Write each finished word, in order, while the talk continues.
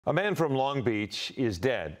A man from Long Beach is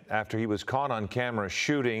dead after he was caught on camera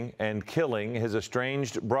shooting and killing his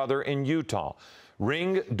estranged brother in Utah.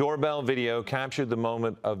 Ring doorbell video captured the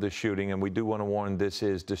moment of the shooting, and we do want to warn this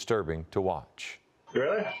is disturbing to watch.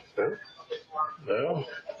 Really? Well,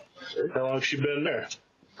 how long has she been there?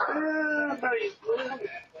 About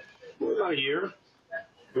a year.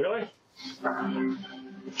 Really?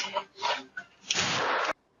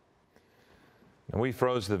 And we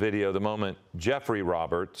froze the video the moment Jeffrey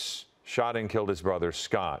Roberts shot and killed his brother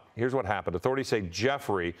Scott. Here's what happened. Authorities say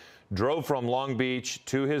Jeffrey drove from Long Beach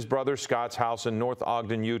to his brother Scott's house in North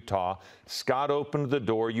Ogden, Utah. Scott opened the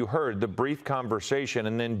door. You heard the brief conversation,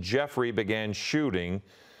 and then Jeffrey began shooting.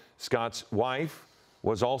 Scott's wife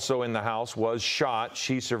was also in the house, was shot.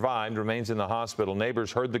 She survived, remains in the hospital.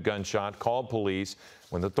 Neighbors heard the gunshot, called police.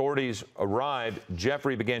 When the authorities arrived,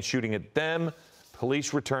 Jeffrey began shooting at them.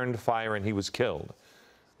 Police returned fire and he was killed.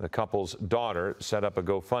 The couple's daughter set up a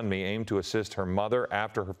GoFundMe aimed to assist her mother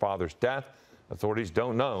after her father's death. Authorities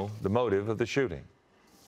don't know the motive of the shooting.